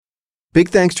Big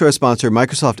thanks to our sponsor,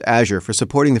 Microsoft Azure, for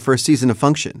supporting the first season of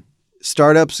Function.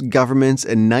 Startups, governments,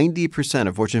 and 90%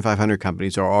 of Fortune 500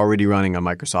 companies are already running on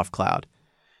Microsoft Cloud.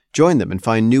 Join them and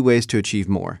find new ways to achieve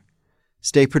more.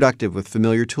 Stay productive with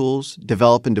familiar tools,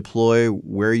 develop and deploy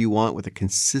where you want with a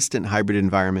consistent hybrid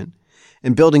environment,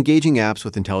 and build engaging apps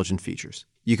with intelligent features.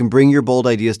 You can bring your bold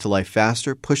ideas to life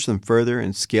faster, push them further,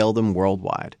 and scale them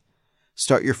worldwide.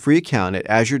 Start your free account at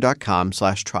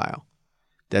azure.com/trial.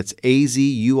 That's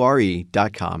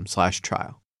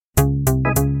azure.com/trial.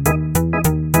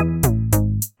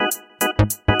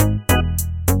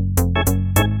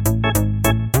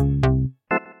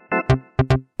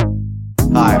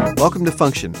 Hi, welcome to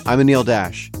Function. I'm Anil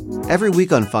Dash. Every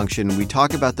week on Function, we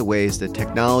talk about the ways that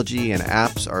technology and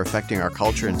apps are affecting our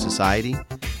culture and society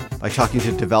by talking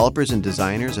to developers and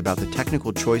designers about the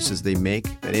technical choices they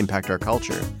make that impact our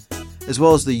culture, as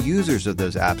well as the users of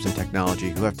those apps and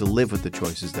technology who have to live with the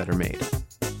choices that are made.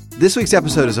 This week's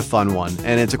episode is a fun one,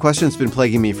 and it's a question that's been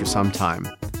plaguing me for some time.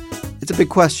 It's a big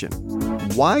question.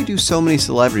 Why do so many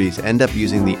celebrities end up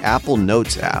using the Apple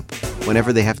Notes app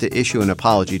whenever they have to issue an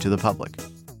apology to the public?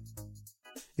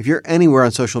 If you're anywhere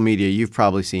on social media, you've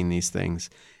probably seen these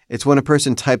things. It's when a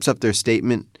person types up their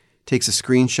statement, takes a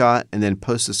screenshot, and then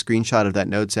posts a screenshot of that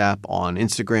Notes app on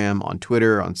Instagram, on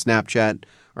Twitter, on Snapchat,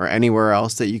 or anywhere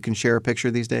else that you can share a picture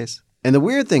these days. And the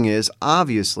weird thing is,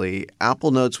 obviously,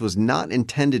 Apple Notes was not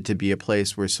intended to be a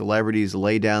place where celebrities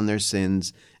lay down their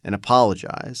sins and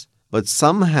apologize, but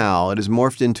somehow it has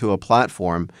morphed into a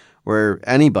platform where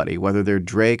anybody, whether they're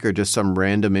Drake or just some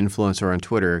random influencer on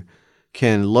Twitter,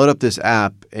 can load up this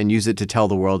app and use it to tell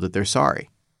the world that they're sorry.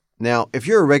 Now, if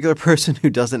you're a regular person who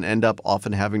doesn't end up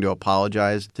often having to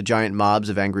apologize to giant mobs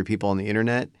of angry people on the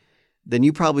internet, then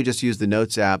you probably just use the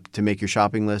Notes app to make your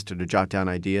shopping list or to jot down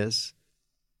ideas.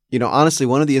 You know, honestly,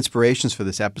 one of the inspirations for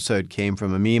this episode came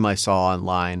from a meme I saw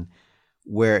online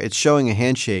where it's showing a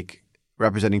handshake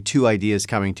representing two ideas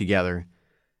coming together.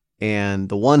 And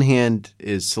the one hand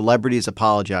is celebrities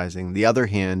apologizing. The other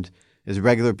hand is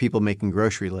regular people making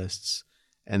grocery lists.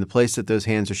 And the place that those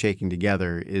hands are shaking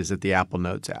together is at the Apple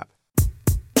Notes app.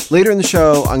 Later in the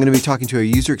show, I'm going to be talking to a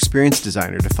user experience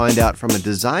designer to find out from a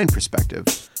design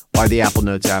perspective why the Apple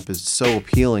Notes app is so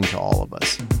appealing to all of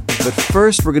us. But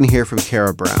first, we're going to hear from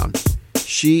Kara Brown.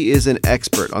 She is an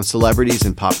expert on celebrities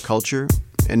and pop culture.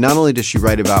 And not only does she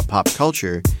write about pop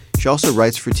culture, she also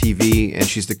writes for TV, and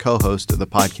she's the co-host of the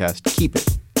podcast Keep It.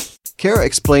 Kara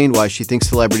explained why she thinks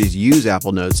celebrities use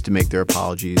Apple Notes to make their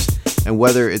apologies and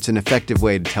whether it's an effective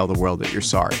way to tell the world that you're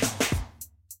sorry.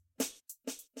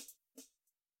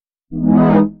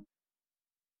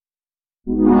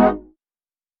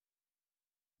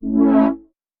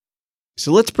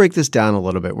 So let's break this down a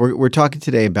little bit. We're talking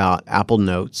today about Apple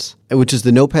Notes, which is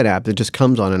the Notepad app that just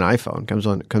comes on an iPhone, comes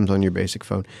on your basic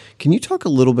phone. Can you talk a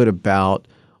little bit about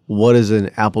what is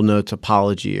an Apple Notes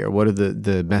apology, or what are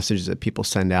the messages that people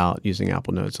send out using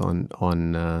Apple Notes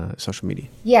on social media?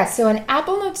 Yeah, so an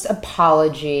Apple Notes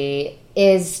apology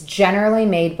is generally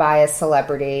made by a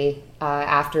celebrity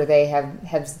after they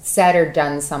have said or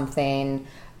done something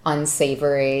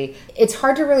unsavory. It's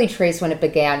hard to really trace when it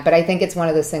began, but I think it's one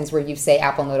of those things where you say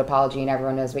Apple Note apology and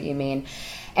everyone knows what you mean.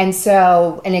 And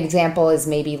so an example is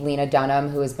maybe Lena Dunham,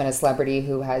 who has been a celebrity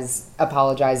who has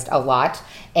apologized a lot.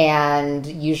 And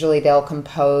usually they'll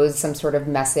compose some sort of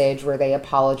message where they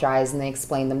apologize and they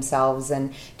explain themselves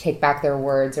and take back their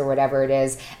words or whatever it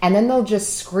is. And then they'll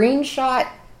just screenshot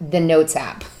the Notes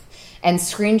app and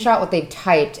screenshot what they've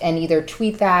typed and either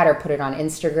tweet that or put it on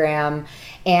Instagram.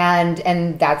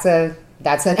 And that's an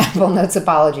Apple Notes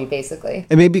apology, basically.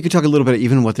 And maybe you could talk a little bit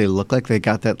even what they look like. They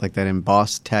got that like that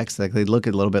embossed text. Like they look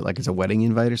a little bit like it's a wedding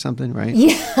invite or something, right?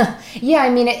 Yeah. I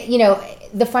mean,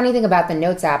 the funny thing about the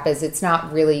Notes app is it's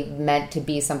not really meant to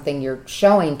be something you're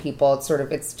showing people.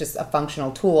 It's just a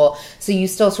functional tool. So you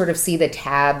still sort of see the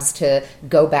tabs to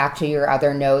go back to your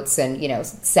other notes and,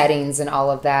 settings and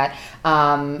all of that.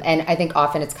 And I think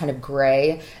often it's kind of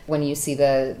gray when you see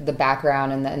the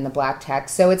background and the black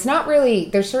text. So it's not really,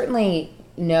 there's certainly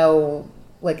no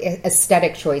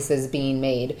aesthetic choices being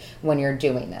made when you're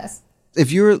doing this.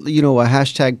 If you're, a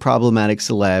hashtag problematic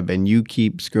celeb and you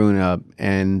keep screwing up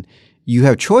and you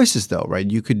have choices though, right?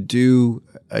 You could do,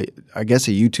 a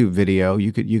YouTube video.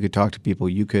 You could talk to people.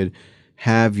 You could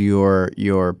have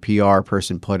your PR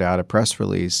person put out a press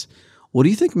release. What do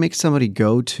you think makes somebody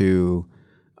go to,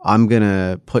 I'm going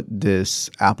to put this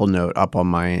Apple Note up on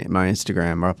my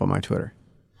Instagram or up on my Twitter?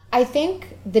 I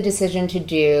think the decision to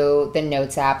do the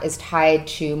Notes app is tied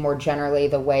to more generally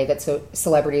the way that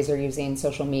celebrities are using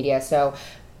social media. So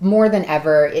more than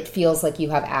ever, it feels like you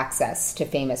have access to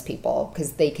famous people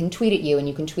because they can tweet at you and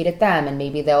you can tweet at them, and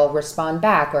maybe they'll respond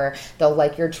back or they'll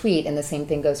like your tweet, and the same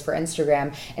thing goes for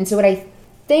Instagram. And so what I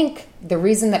think the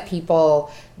reason that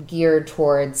people geared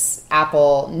towards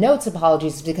Apple Notes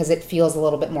apologies is because it feels a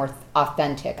little bit more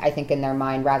authentic, I think, in their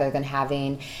mind, rather than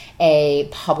having a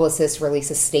publicist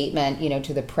release a statement,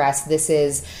 to the press. This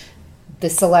is the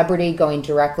celebrity going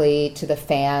directly to the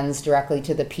fans, directly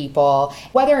to the people.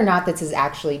 Whether or not this is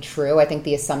actually true, I think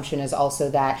the assumption is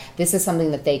also that this is something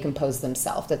that they compose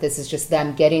themselves, that this is just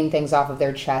them getting things off of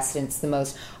their chest, and it's the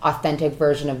most authentic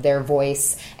version of their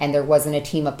voice, and there wasn't a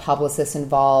team of publicists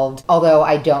involved, although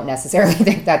I don't necessarily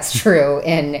think that's true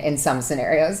in some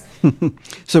scenarios.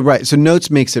 So Notes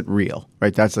makes it real,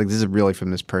 right? That's like, this is really from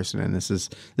this person, and this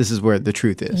is where the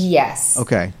truth is. Yes.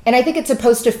 Okay. And I think it's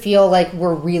supposed to feel like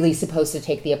we're really supposed to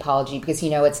take the apology because,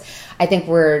 I think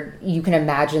you can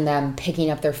imagine them picking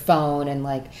up their phone and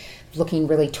like looking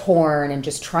really torn and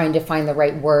just trying to find the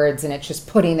right words, and it's just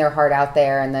putting their heart out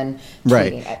there and then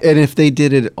tweeting it. And if they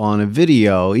did it on a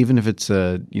video, even if it's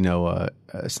a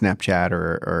Snapchat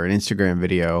or an Instagram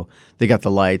video, they got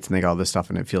the lights and they got all this stuff,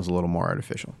 and it feels a little more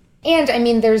artificial. And I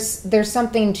mean, there's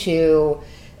something to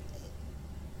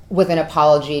with an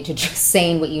apology to just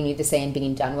saying what you need to say and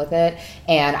being done with it.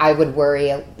 And I would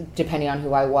worry, depending on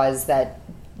who I was, that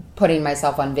putting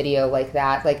myself on video like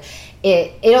that, like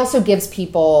it also gives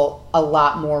people a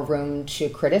lot more room to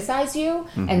criticize you.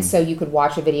 Mm-hmm. And so you could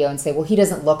watch a video and say, well, he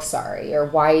doesn't look sorry, or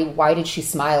why did she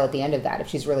smile at the end of that if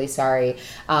she's really sorry?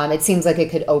 It seems like it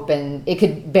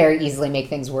could very easily make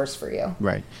things worse for you.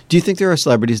 Right. Do you think there are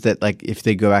celebrities that, like, if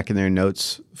they go back in their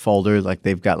notes folder, like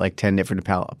they've got like 10 different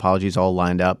apologies all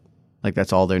lined up? Like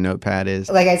that's all their notepad is?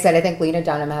 Like I said, I think Lena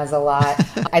Dunham has a lot.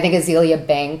 I think Azealia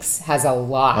Banks has a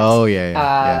lot. Oh,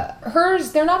 yeah.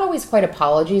 Hers, they're not always quite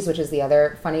apologies, which is the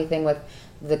other funny thing with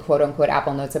the quote-unquote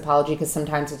Apple Notes apology, because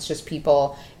sometimes it's just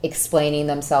people explaining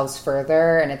themselves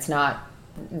further, and it's not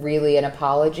really an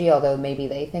apology, although maybe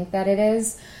they think that it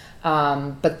is.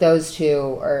 But those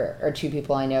two are two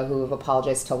people I know who have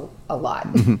apologized to a lot.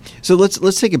 Mm-hmm. So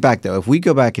let's take it back, though. If we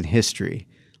go back in history,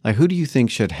 like who do you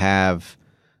think should have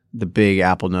the big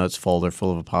Apple Notes folder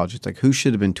full of apologies? Like who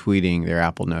should have been tweeting their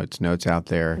Apple Notes out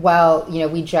there? Well,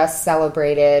 we just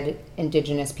celebrated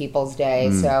Indigenous Peoples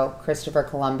Day, so Christopher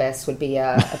Columbus would be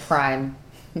a prime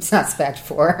suspect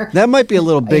for. That might be a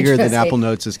little bigger than Apple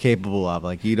Notes is capable of.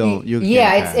 Like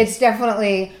it's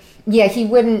definitely. Yeah,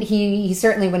 he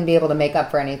certainly wouldn't be able to make up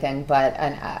for anything, but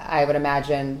I would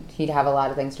imagine he'd have a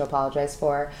lot of things to apologize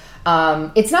for.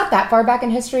 It's not that far back in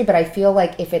history, but I feel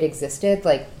like if it existed,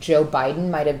 like Joe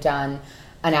Biden might have done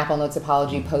an Apple Notes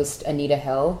apology post Anita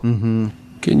Hill. Mm-hmm.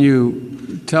 Can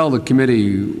you tell the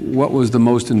committee what was the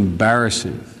most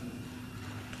embarrassing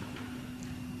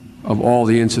of all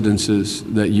the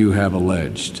incidences that you have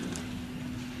alleged?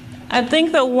 I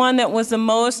think the one that was the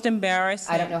most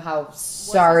embarrassing. I don't know how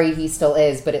sorry he still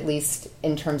is, but at least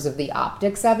in terms of the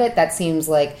optics of it, that seems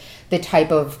like the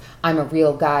type of I'm a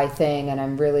real guy thing, and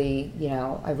I'm really,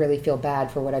 I really feel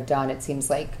bad for what I've done. It seems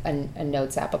like a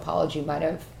Notes app apology might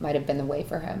have been the way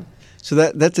for him. So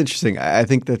that's interesting. I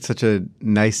think that's such a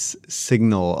nice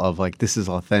signal of like this is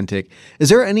authentic. Is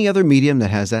there any other medium that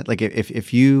has that? Like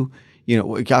if you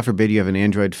God forbid you have an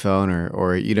Android phone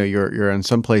or you're in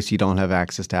some place you don't have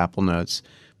access to Apple Notes,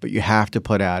 but you have to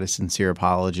put out a sincere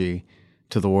apology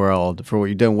to the world for what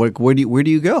you've done. Where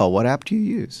do you go? What app do you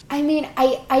use? I mean,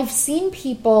 I've seen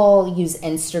people use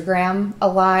Instagram a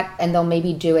lot, and they'll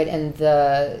maybe do it in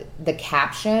the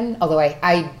caption, although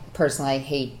I personally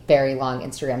hate very long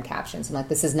Instagram captions. I'm like,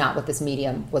 this is not what this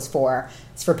medium was for.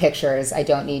 It's for pictures. I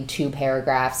don't need 2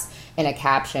 paragraphs in a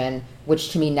caption,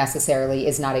 which to me necessarily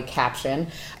is not a caption.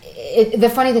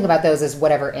 The funny thing about those is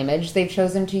whatever image they've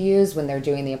chosen to use when they're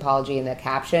doing the apology in the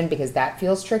caption, because that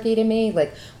feels tricky to me.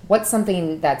 Like, what's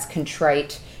something that's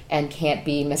contrite and can't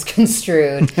be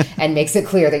misconstrued and makes it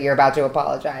clear that you're about to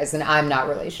apologize? And I'm not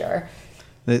really sure.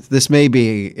 This may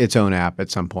be its own app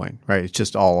at some point, right? It's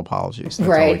just all apologies. That's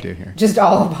all we do here. Just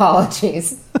all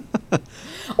apologies.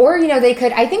 Or, they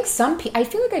could, I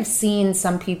feel like I've seen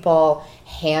some people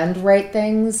handwrite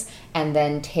things and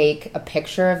then take a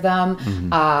picture of them. Mm-hmm.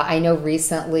 I know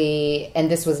recently, and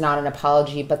this was not an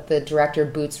apology, but the director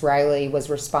Boots Riley was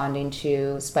responding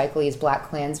to Spike Lee's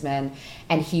BlacKkKlansman,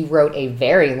 and he wrote a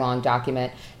very long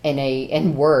document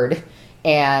in Word.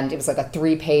 And it was like a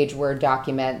 3-page Word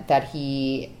document that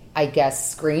he, I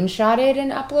guess, screenshotted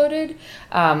and uploaded.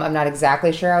 I'm not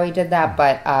exactly sure how he did that,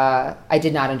 but I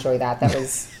did not enjoy that. That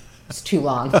was too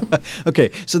long.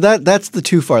 Okay, so that's the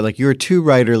too far. Like, you're too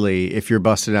writerly if you're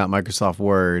busting out Microsoft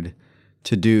Word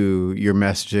to do your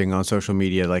messaging on social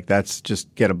media. Like, that's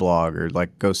just get a blog or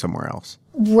like go somewhere else.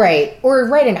 Right. Or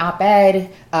write an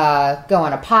op-ed, go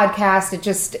on a podcast. It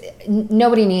just,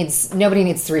 nobody needs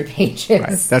 3 pages. Right.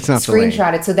 That's not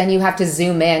screenshot it. So then you have to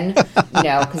zoom in,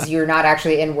 because you're not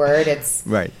actually in Word. It's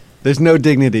right. There's no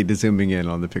dignity to zooming in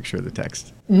on the picture of the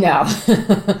text. No.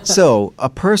 So, a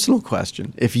personal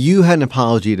question. If you had an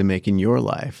apology to make in your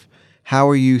life, how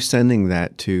are you sending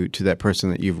that to that person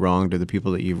that you've wronged or the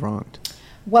people that you've wronged?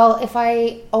 Well, if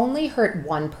I only hurt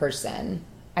one person,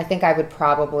 I think I would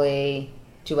probably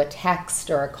do a text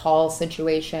or a call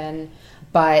situation.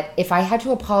 But if I had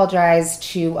to apologize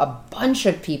to a bunch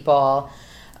of people,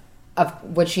 of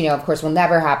which, of course, will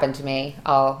never happen to me.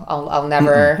 I'll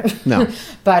never. No.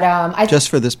 But just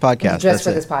for this podcast.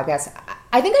 This podcast.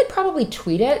 I think I'd probably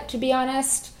tweet it, to be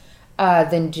honest,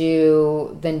 than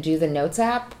do the Notes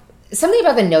app. Something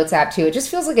about the Notes app, too. It just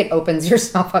feels like it opens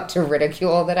yourself up to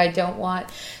ridicule that I don't want.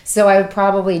 So I would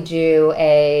probably do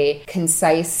a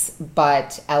concise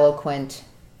but eloquent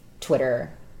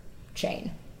Twitter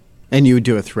chain. And you would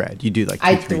do a thread. You do like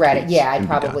I'd thread it. Yeah, I'd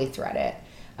probably thread it.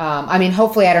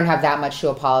 Hopefully I don't have that much to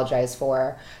apologize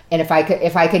for. And if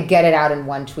I could get it out in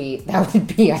one tweet, that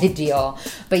would be ideal.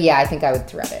 But yeah, I think I would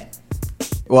thread it.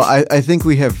 Well, I think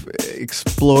we have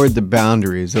explored the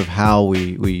boundaries of how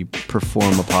we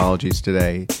perform apologies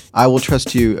today. I will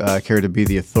trust you, Kara, to be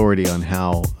the authority on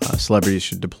how celebrities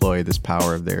should deploy this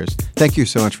power of theirs. Thank you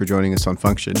so much for joining us on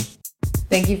Function.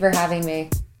 Thank you for having me.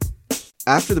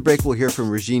 After the break, we'll hear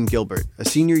from Regine Gilbert, a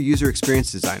senior user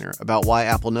experience designer, about why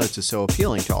Apple Notes is so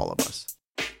appealing to all of us.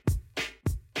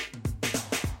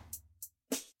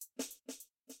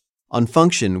 On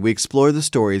Function, we explore the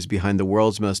stories behind the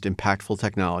world's most impactful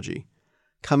technology.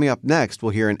 Coming up next,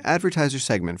 we'll hear an advertiser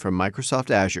segment from Microsoft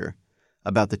Azure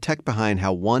about the tech behind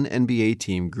how one NBA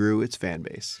team grew its fan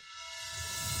base.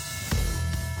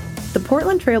 The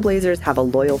Portland Trail Blazers have a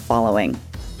loyal following.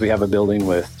 We have a building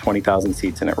with 20,000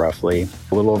 seats in it, roughly.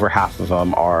 A little over half of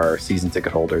them are season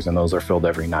ticket holders, and those are filled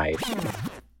every night.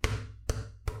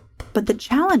 But the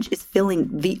challenge is filling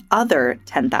the other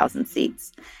 10,000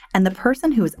 seats. And the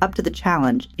person who is up to the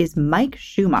challenge is Mike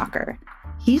Schumacher.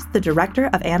 He's the director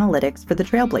of analytics for the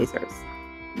Trailblazers.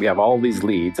 We have all these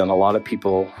leads and a lot of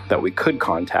people that we could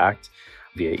contact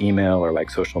via email or like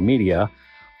social media,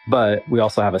 but we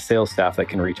also have a sales staff that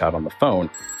can reach out on the phone.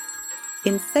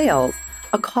 In sales,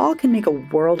 a call can make a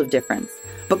world of difference,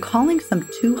 but calling some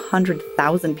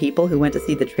 200,000 people who went to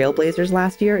see the Trailblazers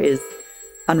last year is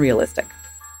unrealistic.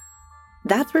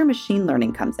 That's where machine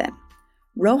learning comes in.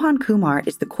 Rohan Kumar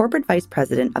is the corporate vice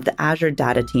president of the Azure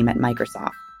data team at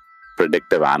Microsoft.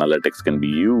 Predictive analytics can be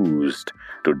used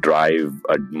to drive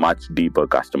a much deeper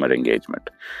customer engagement.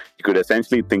 You could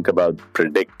essentially think about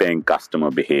predicting customer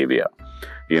behavior.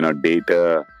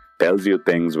 Data tells you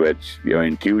things which your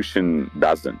intuition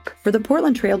doesn't. For the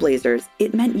Portland Trailblazers,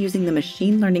 it meant using the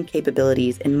machine learning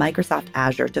capabilities in Microsoft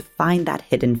Azure to find that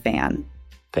hidden fan.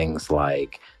 Things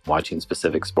like watching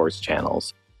specific sports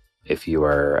channels. If you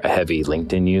are a heavy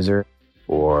LinkedIn user,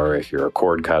 or if you're a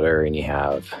cord cutter and you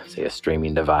have, say, a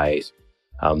streaming device,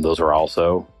 those were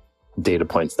also data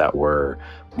points that were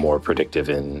more predictive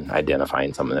in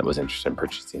identifying someone that was interested in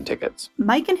purchasing tickets.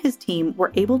 Mike and his team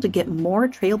were able to get more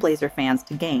Trailblazer fans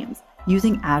to games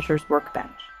using Azure's Workbench.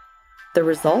 The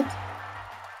result?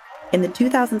 In the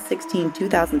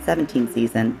 2016-2017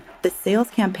 season, the sales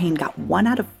campaign got 1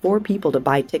 out of 4 people to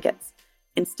buy tickets,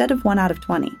 instead of 1 out of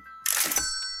 20.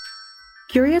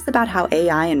 Curious about how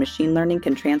AI and machine learning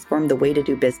can transform the way to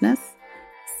do business?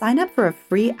 Sign up for a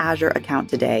free Azure account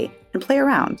today and play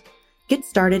around. Get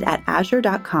started at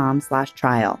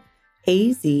azure.com/trial.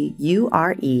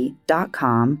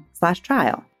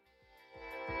 azure.com/trial.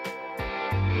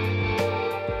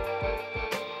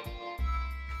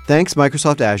 Thanks,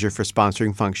 Microsoft Azure, for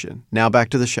sponsoring Function. Now back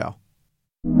to the show.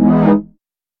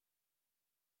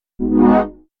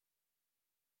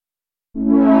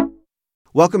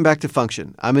 Welcome back to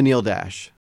Function. I'm Anil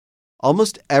Dash.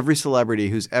 Almost every celebrity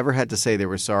who's ever had to say they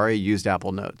were sorry used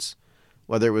Apple Notes.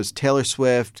 Whether it was Taylor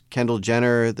Swift, Kendall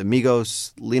Jenner, the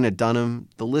Migos, Lena Dunham,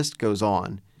 the list goes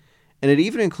on. And it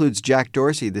even includes Jack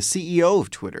Dorsey, the CEO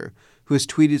of Twitter, who has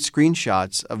tweeted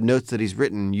screenshots of notes that he's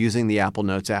written using the Apple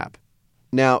Notes app.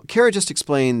 Now, Kara just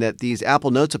explained that these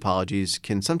Apple Notes apologies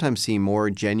can sometimes seem more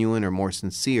genuine or more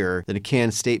sincere than a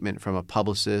canned statement from a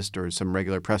publicist or some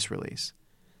regular press release.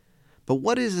 But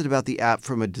what is it about the app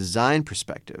from a design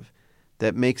perspective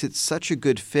that makes it such a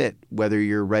good fit, whether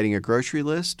you're writing a grocery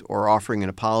list or offering an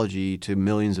apology to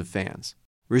millions of fans?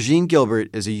 Regine Gilbert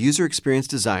is a user experience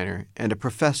designer and a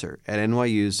professor at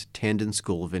NYU's Tandon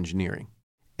School of Engineering.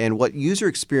 And what user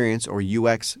experience or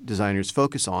UX designers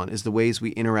focus on is the ways we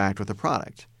interact with a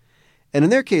product. And in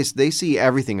their case, they see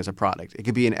everything as a product. It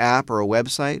could be an app or a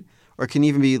website, or it can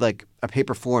even be like a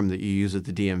paper form that you use at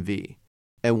the DMV.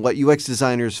 And what UX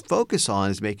designers focus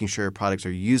on is making sure products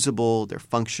are usable, they're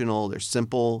functional, they're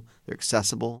simple, they're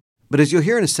accessible. But as you'll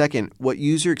hear in a second, what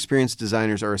user experience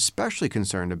designers are especially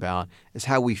concerned about is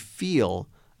how we feel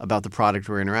about the product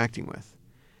we're interacting with.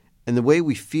 And the way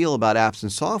we feel about apps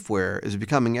and software is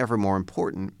becoming ever more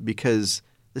important because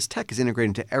this tech is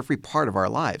integrated into every part of our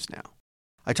lives now.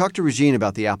 I talked to Regine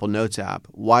about the Apple Notes app,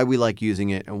 why we like using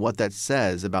it, and what that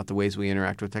says about the ways we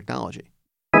interact with technology.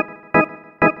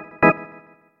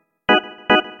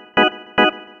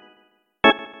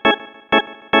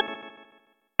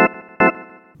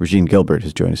 Regine Gilbert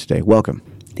has joined us today. Welcome.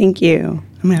 Thank you.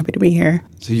 I'm happy to be here.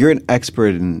 So you're an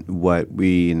expert in what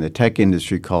we in the tech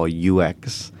industry call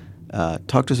UX.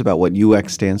 Talk to us about what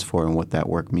UX stands for and what that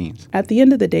work means. At the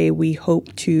end of the day, we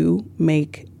hope to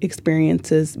make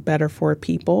experiences better for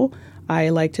people. I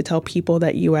like to tell people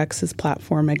that UX is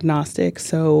platform agnostic,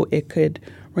 so it could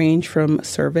range from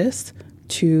service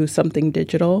to something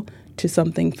digital to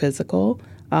something physical.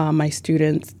 My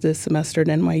students this semester at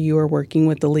NYU are working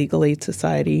with the Legal Aid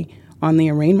Society on the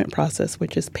arraignment process,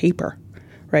 which is paper,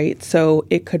 right? So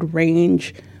it could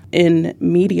range in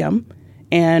medium,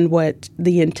 and what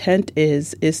the intent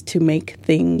is to make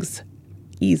things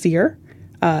easier,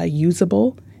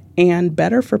 usable, and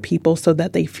better for people so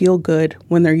that they feel good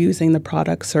when they're using the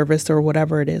product, service, or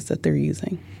whatever it is that they're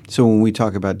using. So when we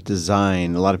talk about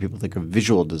design, a lot of people think of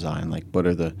visual design, like what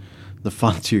are the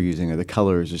fonts you're using or the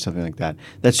colors or something like that.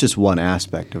 That's just one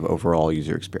aspect of overall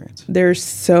user experience. There's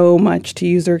so much to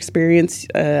user experience.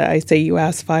 I say you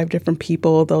ask 5 different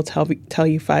people, they'll tell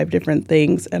you 5 different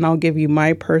things, and I'll give you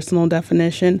my personal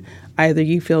definition. Either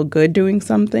you feel good doing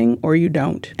something or you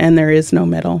don't, and there is no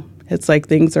middle. It's like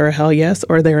things are a hell yes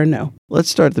or they're a no. Let's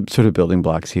start the sort of building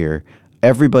blocks here.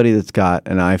 Everybody that's got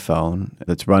an iPhone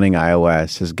that's running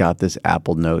iOS has got this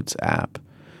Apple Notes app.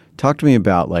 Talk to me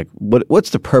about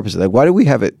what's the purpose of that? Why do we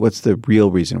have it? What's the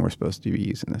real reason we're supposed to be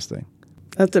using this thing?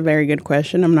 That's a very good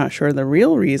question. I'm not sure the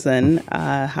real reason.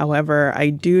 However,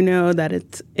 I do know that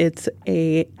it's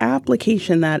a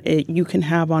application that you can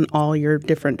have on all your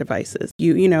different devices.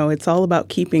 You know, it's all about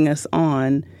keeping us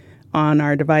on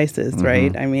our devices,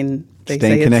 right? I mean, they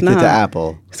Staying say connected it's not. to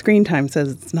Apple. Screen time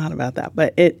says it's not about that,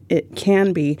 but it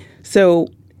can be. So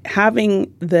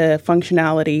having the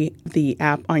functionality, the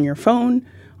app on your phone,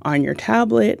 on your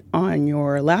tablet, on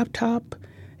your laptop,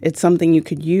 it's something you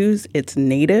could use. It's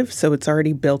native, so it's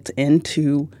already built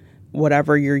into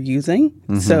whatever you're using.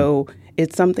 Mm-hmm. So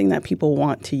it's something that people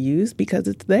want to use because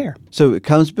it's there. So it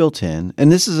comes built in,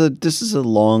 and this is a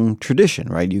long tradition,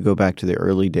 right? You go back to the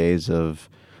early days of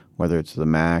whether it's the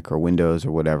Mac or Windows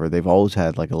or whatever, they've always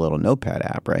had like a little notepad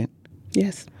app, right?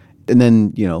 Yes. And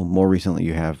then, more recently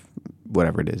you have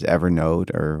whatever it is, Evernote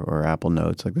or Apple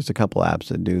Notes. Like there's a couple apps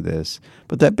that do this.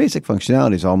 But that basic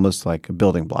functionality is almost like a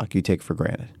building block you take for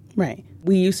granted. Right.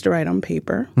 We used to write on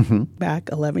paper back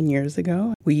 11 years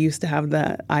ago. We used to have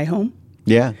the iHome.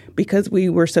 Yeah. Because we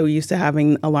were so used to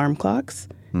having alarm clocks.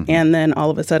 And then all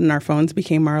of a sudden our phones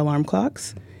became our alarm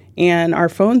clocks. And our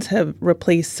phones have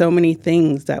replaced so many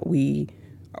things that we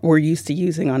were used to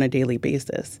using on a daily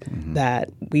basis that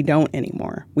we don't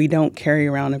anymore. We don't carry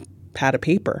around a pad of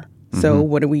paper. So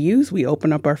what do we use? We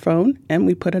open up our phone and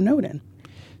we put a note in.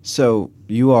 So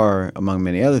you are, among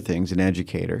many other things, an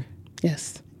educator.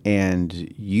 Yes.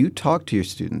 And you talk to your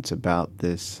students about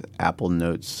this Apple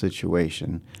Notes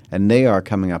situation, and they are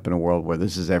coming up in a world where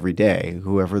this is every day.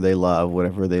 Whoever they love,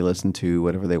 whatever they listen to,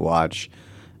 whatever they watch,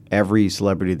 every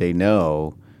celebrity they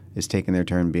know is taking their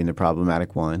turn being the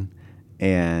problematic one,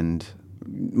 and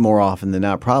more often than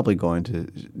not probably going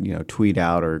to tweet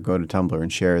out or go to Tumblr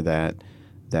and share that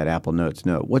Apple Notes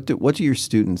note. What do your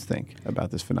students think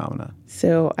about this phenomenon?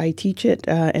 So I teach at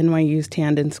NYU's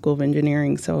Tandon School of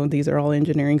Engineering. So these are all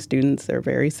engineering students. They're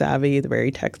very savvy. They're very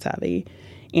tech savvy.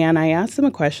 And I asked them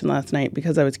a question last night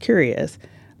because I was curious.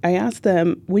 I asked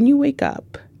them, when you wake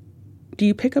up, do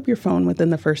you pick up your phone within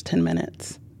the first 10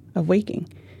 minutes of waking?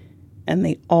 And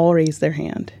they all raised their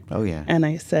hand. Oh, yeah. And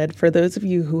I said, for those of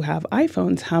you who have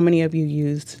iPhones, how many of you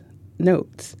used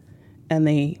Notes? And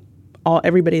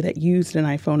everybody that used an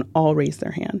iPhone all raised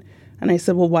their hand. And I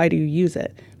said, well, why do you use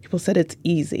it? People said it's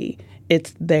easy.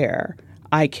 It's there.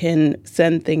 I can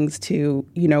send things to,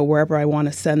 wherever I want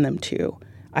to send them to.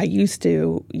 I used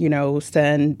to,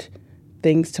 send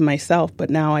things to myself, but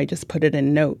now I just put it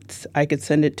in Notes. I could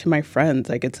send it to my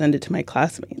friends. I could send it to my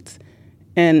classmates.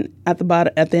 And at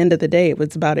the end of the day, it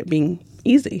was about it being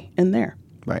easy and there.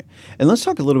 Right. And let's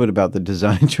talk a little bit about the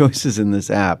design choices in this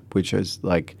app, which is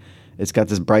like, it's got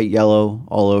this bright yellow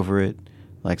all over it,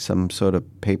 like some sort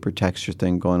of paper texture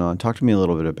thing going on. Talk to me a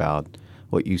little bit about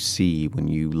what you see when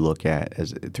you look at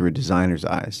through a designer's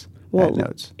eyes at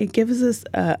Notes. It gives us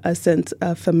a sense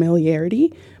of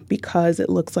familiarity because it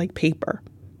looks like paper,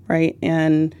 right?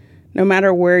 And no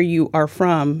matter where you are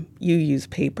from, you use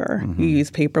paper. Mm-hmm. You use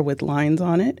paper with lines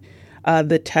on it.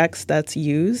 The text that's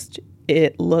used,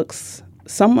 it looks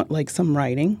somewhat like some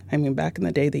writing. I mean, back in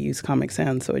the day, they used Comic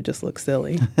Sans, so it just looks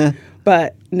silly.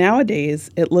 But nowadays,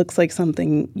 it looks like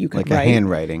something you could write. Like a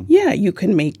handwriting. Yeah, you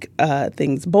can make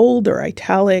things bold or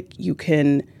italic. You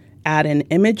can add in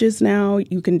images now.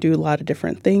 You can do a lot of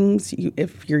different things.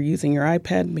 If you're using your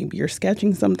iPad, maybe you're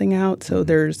sketching something out. So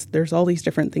there's all these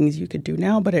different things you could do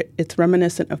now, but it's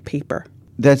reminiscent of paper.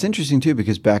 That's interesting, too,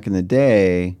 because back in the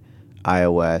day,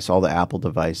 iOS, all the Apple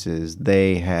devices,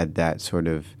 they had that sort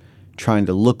of trying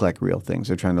to look like real things.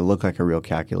 They're trying to look like a real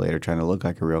calculator, trying to look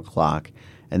like a real clock.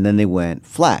 And then they went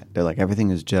flat. They're like,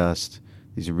 everything is just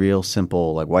these real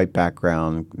simple, like white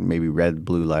background, maybe red,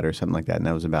 blue letter, something like that. And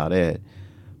that was about it.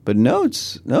 But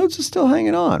Notes is still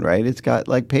hanging on, right? It's got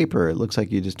like paper. It looks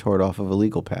like you just tore it off of a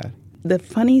legal pad. The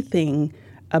funny thing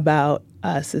about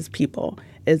us as people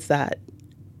is that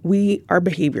our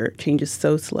behavior changes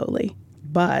so slowly.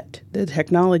 But the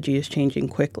technology is changing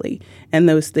quickly. And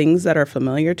those things that are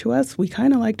familiar to us, we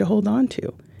kind of like to hold on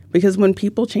to. Because when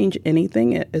people change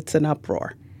anything, it's an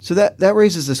uproar. So that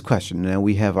raises this question. Now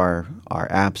we have our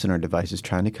apps and our devices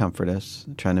trying to comfort us,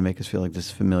 trying to make us feel like this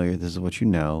is familiar, this is what you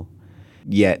know.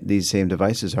 Yet these same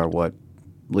devices are what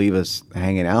leave us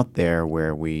hanging out there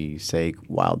where we say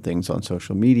wild things on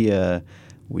social media,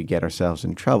 we get ourselves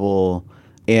in trouble.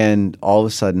 And all of a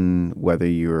sudden, whether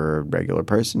you're a regular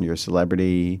person, you're a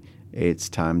celebrity, it's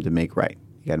time to make right.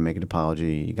 You got to make an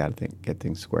apology. You got to get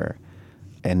things square.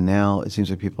 And now it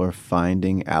seems like people are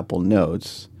finding Apple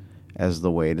Notes as the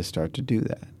way to start to do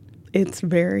that. It's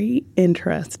very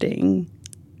interesting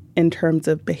in terms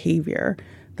of behavior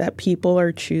that people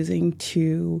are choosing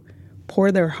to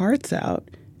pour their hearts out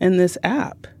in this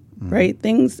app, right?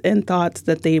 Things and thoughts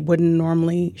that they wouldn't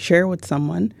normally share with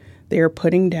someone, they are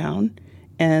putting down.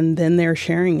 And then they're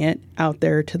sharing it out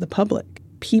there to the public.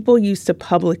 People used to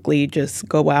publicly just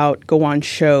go on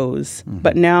shows,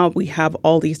 but now we have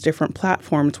all these different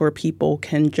platforms where people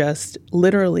can just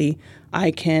literally,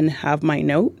 I can have my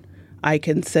note, I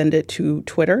can send it to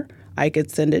Twitter, I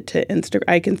could send it to Instagram,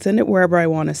 I can send it wherever I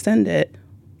want to send it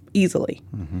easily.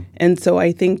 And so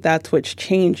I think that's what's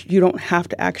changed. You don't have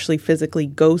to actually physically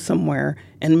go somewhere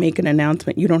and make an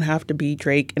announcement. You don't have to be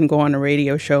Drake and go on a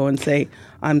radio show and say,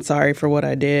 I'm sorry for what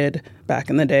I did back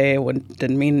in the day. I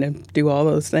didn't mean to do all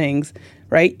those things,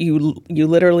 right? You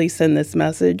literally send this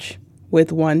message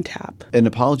with one tap. An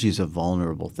apology is a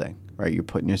vulnerable thing, right? You're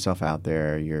putting yourself out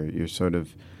there. You're sort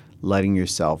of letting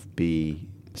yourself be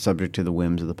subject to the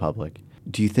whims of the public.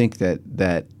 Do you think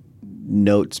that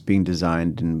Notes being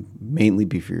designed and mainly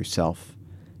be for yourself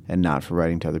and not for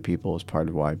writing to other people is part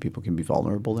of why people can be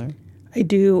vulnerable there? I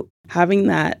do. Having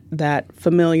that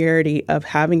familiarity of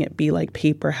having it be like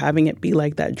paper, having it be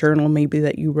like that journal maybe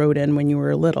that you wrote in when you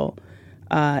were little,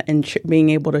 and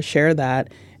being able to share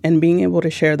that and being able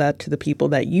to share that to the people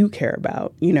that you care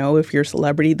about. You know, if you're a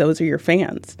celebrity, those are your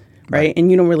fans, right? And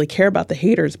you don't really care about the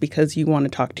haters because you want to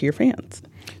talk to your fans.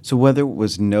 So whether it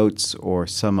was Notes or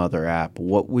some other app,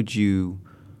 what would you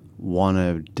want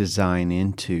to design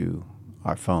into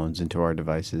our phones, into our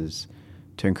devices,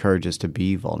 to encourage us to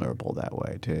be vulnerable that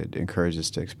way, to encourage us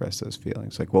to express those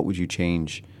feelings? Like, what would you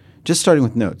change? Just starting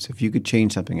with Notes. If you could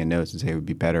change something in Notes and say it would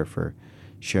be better for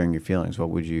sharing your feelings, what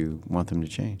would you want them to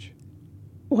change?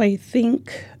 Well, I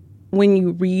think when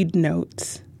you read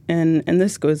Notes, and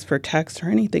this goes for text or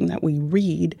anything that we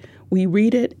read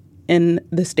it in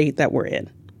the state that we're in,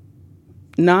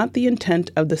 not the intent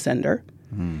of the sender.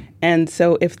 And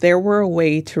so if there were a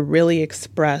way to really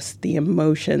express the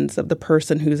emotions of the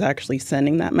person who's actually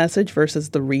sending that message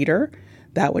versus the reader,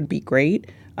 that would be great.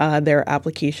 There are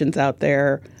applications out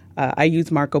there. I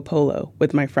use Marco Polo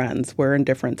with my friends. We're in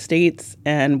different states,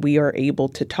 and we are able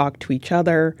to talk to each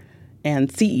other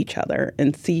and see each other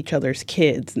and see each other's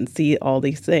kids and see all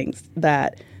these things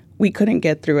that we couldn't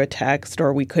get through a text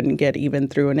or we couldn't get even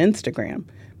through an Instagram,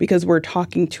 because we're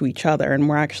talking to each other and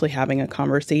we're actually having a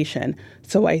conversation.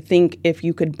 So I think if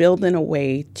you could build in a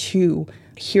way to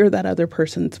hear that other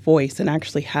person's voice and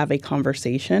actually have a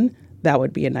conversation, that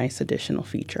would be a nice additional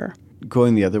feature.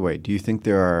 Going the other way, do you think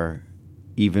there are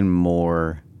even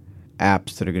more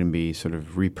apps that are going to be sort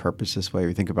of repurposed this way? Or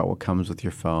you think about what comes with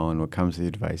your phone, what comes with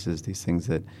your devices, these things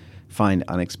that find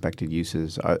unexpected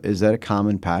uses. Is that a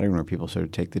common pattern where people sort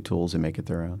of take the tools and make it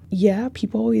their own? Yeah,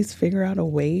 people always figure out a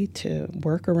way to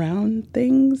work around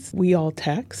things. We all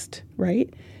text,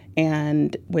 right?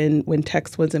 And when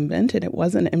text was invented, it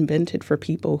wasn't invented for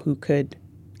people who could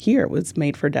hear. It was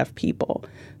made for deaf people.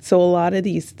 So a lot of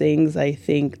these things, I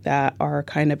think, that are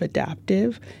kind of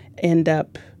adaptive end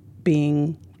up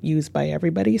being used by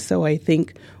everybody. So I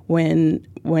think when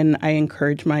I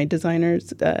encourage my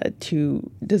designers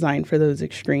to design for those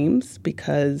extremes,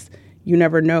 because you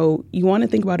never know, you want to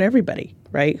think about everybody,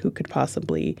 right, who could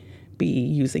possibly be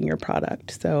using your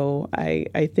product. So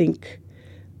I think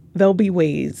there'll be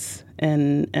ways,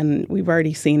 and we've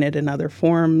already seen it in other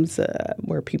forms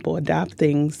where people adapt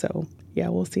things. So yeah,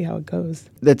 we'll see how it goes.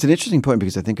 That's an interesting point,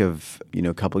 because I think of,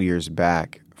 a couple years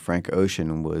back, Frank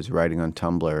Ocean was writing on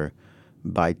Tumblr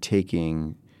by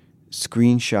taking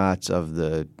screenshots of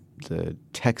the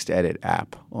text edit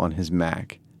app on his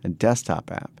Mac, a desktop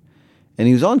app. And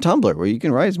he was on Tumblr, where you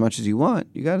can write as much as you want.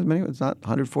 You got as many, it's not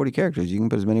 140 characters. You can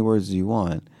put as many words as you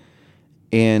want.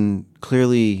 And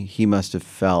clearly he must have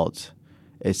felt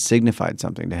it signified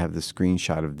something to have the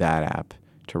screenshot of that app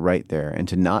to write there and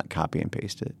to not copy and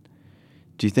paste it.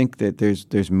 Do you think that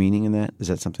there's meaning in that? Is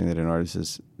that something that an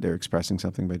artist they're expressing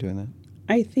something by doing that?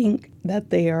 I think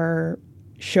that they are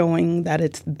showing that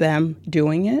it's them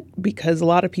doing it, because a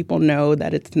lot of people know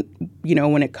that it's,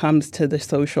 when it comes to the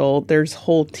social, there's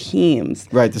whole teams.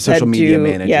 Right, the social media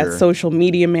manager. Yeah, social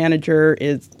media manager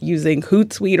is using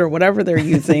Hootsuite or whatever they're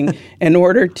using in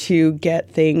order to get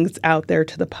things out there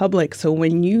to the public. So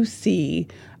when you see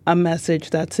a message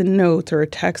that's in Notes or a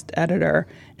text editor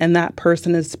and that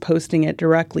person is posting it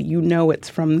directly, it's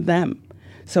from them.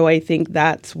 So I think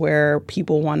that's where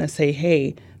people want to say,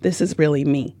 hey, this is really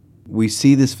me. We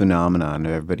see this phenomenon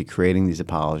of everybody creating these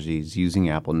apologies using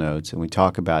Apple Notes, and we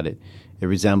talk about it. It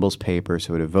resembles paper,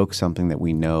 so it evokes something that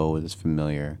we know is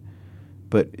familiar.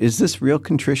 But is this real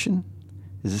contrition?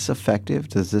 Is this effective?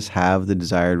 Does this have the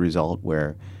desired result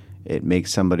where it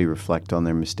makes somebody reflect on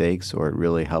their mistakes, or it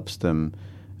really helps them,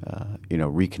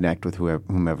 reconnect with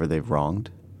whomever they've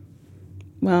wronged?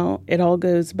 Well, it all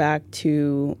goes back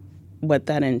to what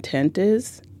that intent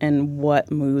is and what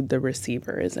mood the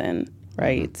receiver is in.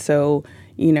 Right. So,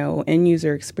 in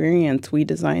user experience, we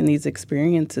design these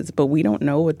experiences, but we don't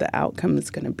know what the outcome is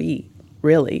going to be,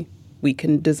 really. We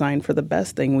can design for the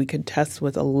best thing. We could test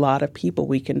with a lot of people.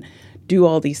 We can do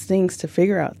all these things to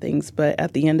figure out things. But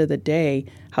at the end of the day,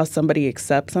 how somebody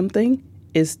accepts something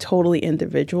is totally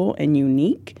individual and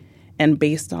unique. And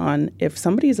based on if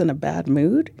somebody's in a bad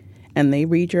mood and they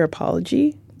read your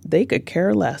apology, they could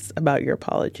care less about your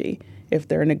apology. If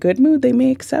they're in a good mood, they may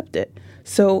accept it.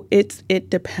 So it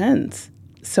depends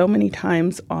so many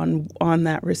times on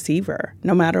that receiver,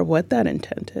 no matter what that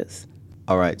intent is.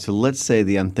 All right. So let's say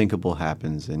the unthinkable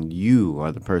happens and you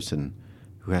are the person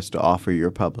who has to offer your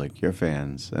public, your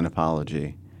fans, an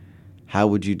apology. How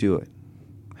would you do it?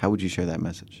 How would you share that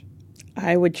message?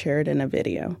 I would share it in a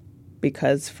video,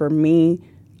 because for me,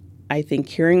 I think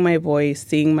hearing my voice,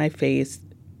 seeing my face,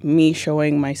 me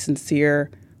showing my sincere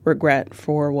regret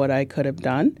for what I could have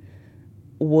done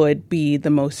would be the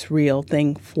most real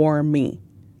thing for me.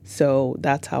 So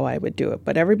that's how I would do it.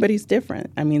 But everybody's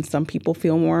different. I mean, some people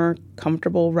feel more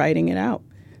comfortable writing it out.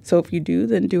 So if you do,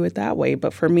 then do it that way.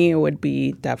 But for me, it would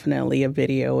be definitely a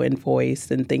video and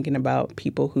voice, and thinking about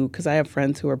people because I have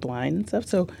friends who are blind and stuff.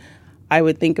 So I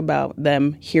would think about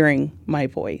them hearing my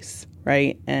voice,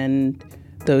 right? And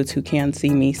those who can see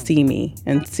me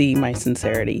and see my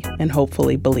sincerity and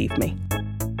hopefully believe me.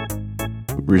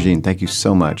 Regine, thank you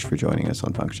so much for joining us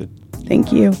on Function.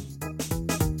 Thank you.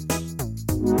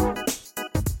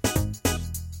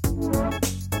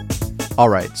 All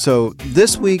right, so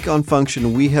this week on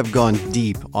Function, we have gone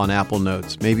deep on Apple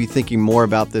Notes, maybe thinking more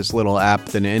about this little app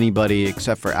than anybody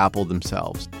except for Apple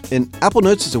themselves. And Apple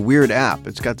Notes is a weird app.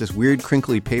 It's got this weird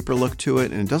crinkly paper look to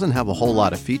it, and it doesn't have a whole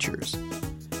lot of features.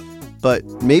 But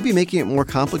maybe making it more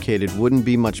complicated wouldn't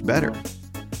be much better.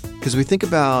 Because we think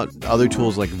about other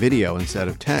tools like video instead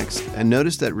of text, and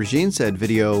notice that Regine said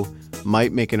video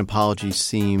might make an apology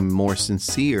seem more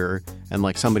sincere and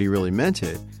like somebody really meant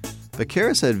it. But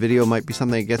Kara said video might be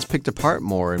something that gets picked apart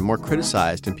more and more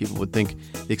criticized, and people would think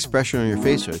the expression on your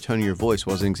face or the tone of your voice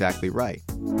wasn't exactly right.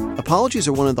 Apologies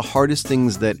are one of the hardest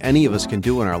things that any of us can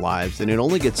do in our lives, and it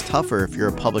only gets tougher if you're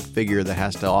a public figure that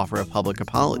has to offer a public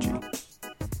apology.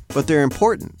 But they're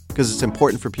important, because it's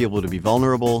important for people to be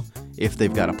vulnerable if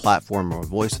they've got a platform or a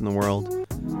voice in the world.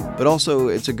 But also,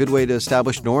 it's a good way to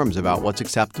establish norms about what's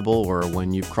acceptable or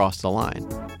when you've crossed the line.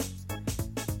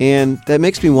 And that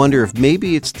makes me wonder if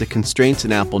maybe it's the constraints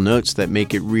in Apple Notes that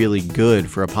make it really good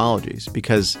for apologies,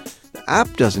 because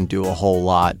app doesn't do a whole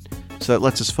lot, so it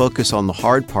lets us focus on the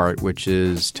hard part, which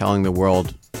is telling the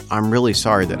world, I'm really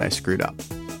sorry that I screwed up.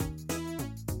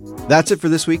 That's it for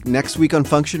this week. Next week on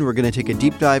Function, we're going to take a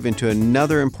deep dive into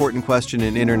another important question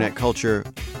in internet culture.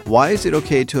 Why is it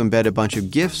okay to embed a bunch of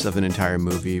GIFs of an entire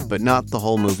movie, but not the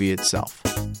whole movie itself?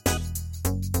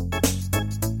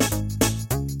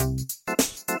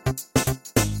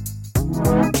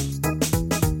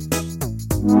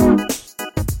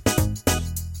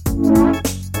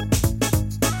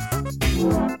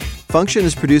 Function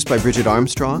is produced by Bridget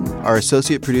Armstrong. Our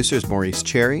associate producer is Maurice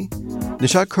Cherry.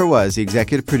 Nishat Kurwa is the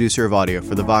executive producer of audio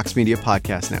for the Vox Media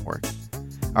Podcast Network.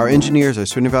 Our engineers are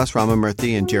Srinivas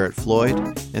Ramamurthy and Jarrett Floyd,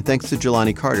 and thanks to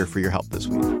Jelani Carter for your help this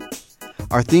week.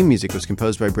 Our theme music was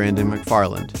composed by Brandon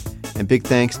McFarland, and big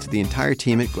thanks to the entire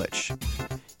team at Glitch.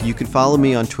 You can follow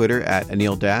me on Twitter at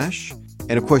Anil Dash,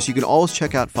 and of course you can always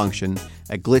check out Function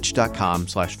at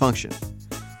glitch.com/function.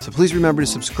 So please remember to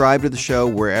subscribe to the show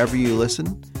wherever you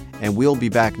listen, and we'll be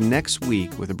back next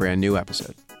week with a brand new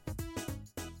episode.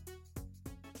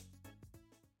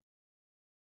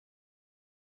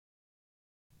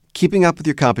 Keeping up with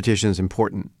your competition is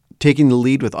important. Taking the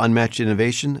lead with unmatched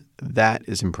innovation, that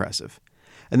is impressive.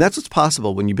 And that's what's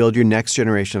possible when you build your next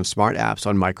generation of smart apps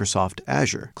on Microsoft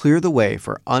Azure. Clear the way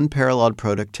for unparalleled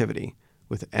productivity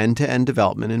with end-to-end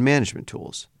development and management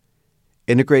tools.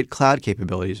 Integrate cloud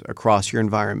capabilities across your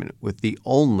environment with the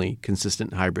only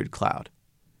consistent hybrid cloud.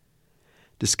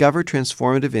 Discover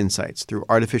transformative insights through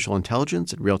artificial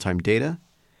intelligence and real-time data,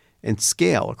 and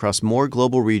scale across more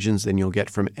global regions than you'll get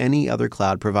from any other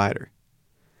cloud provider.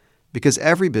 Because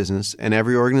every business and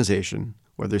every organization,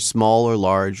 whether small or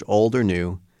large, old or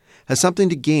new, has something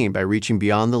to gain by reaching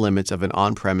beyond the limits of an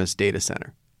on-premise data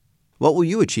center. What will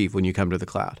you achieve when you come to the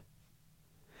cloud?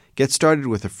 Get started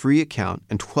with a free account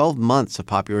and 12 months of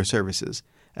popular services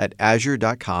at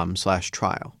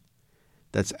azure.com/trial.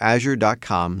 That's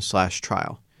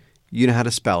azure.com/trial. You know how to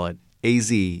spell it.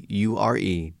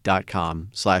 azure.com/trial.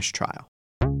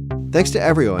 Thanks to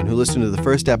everyone who listened to the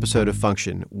first episode of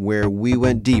Function, where we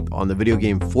went deep on the video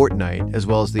game Fortnite, as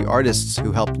well as the artists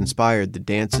who helped inspire the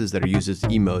dances that are used as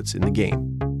emotes in the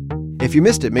game. If you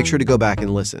missed it, make sure to go back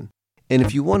and listen. And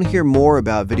if you want to hear more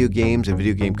about video games and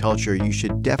video game culture, you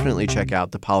should definitely check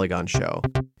out The Polygon Show.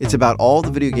 It's about all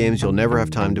the video games you'll never have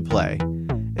time to play.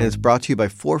 And it's brought to you by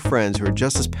 4 friends who are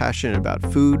just as passionate about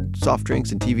food, soft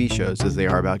drinks, and TV shows as they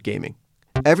are about gaming.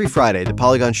 Every Friday, The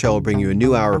Polygon Show will bring you a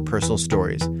new hour of personal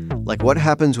stories, like what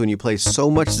happens when you play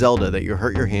so much Zelda that you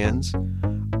hurt your hands,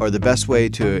 or the best way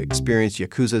to experience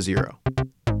Yakuza 0.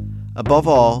 Above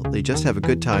all, they just have a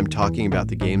good time talking about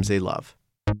the games they love.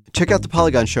 Check out The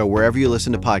Polygon Show wherever you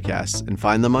listen to podcasts, and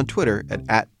find them on Twitter at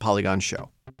 @PolygonShow.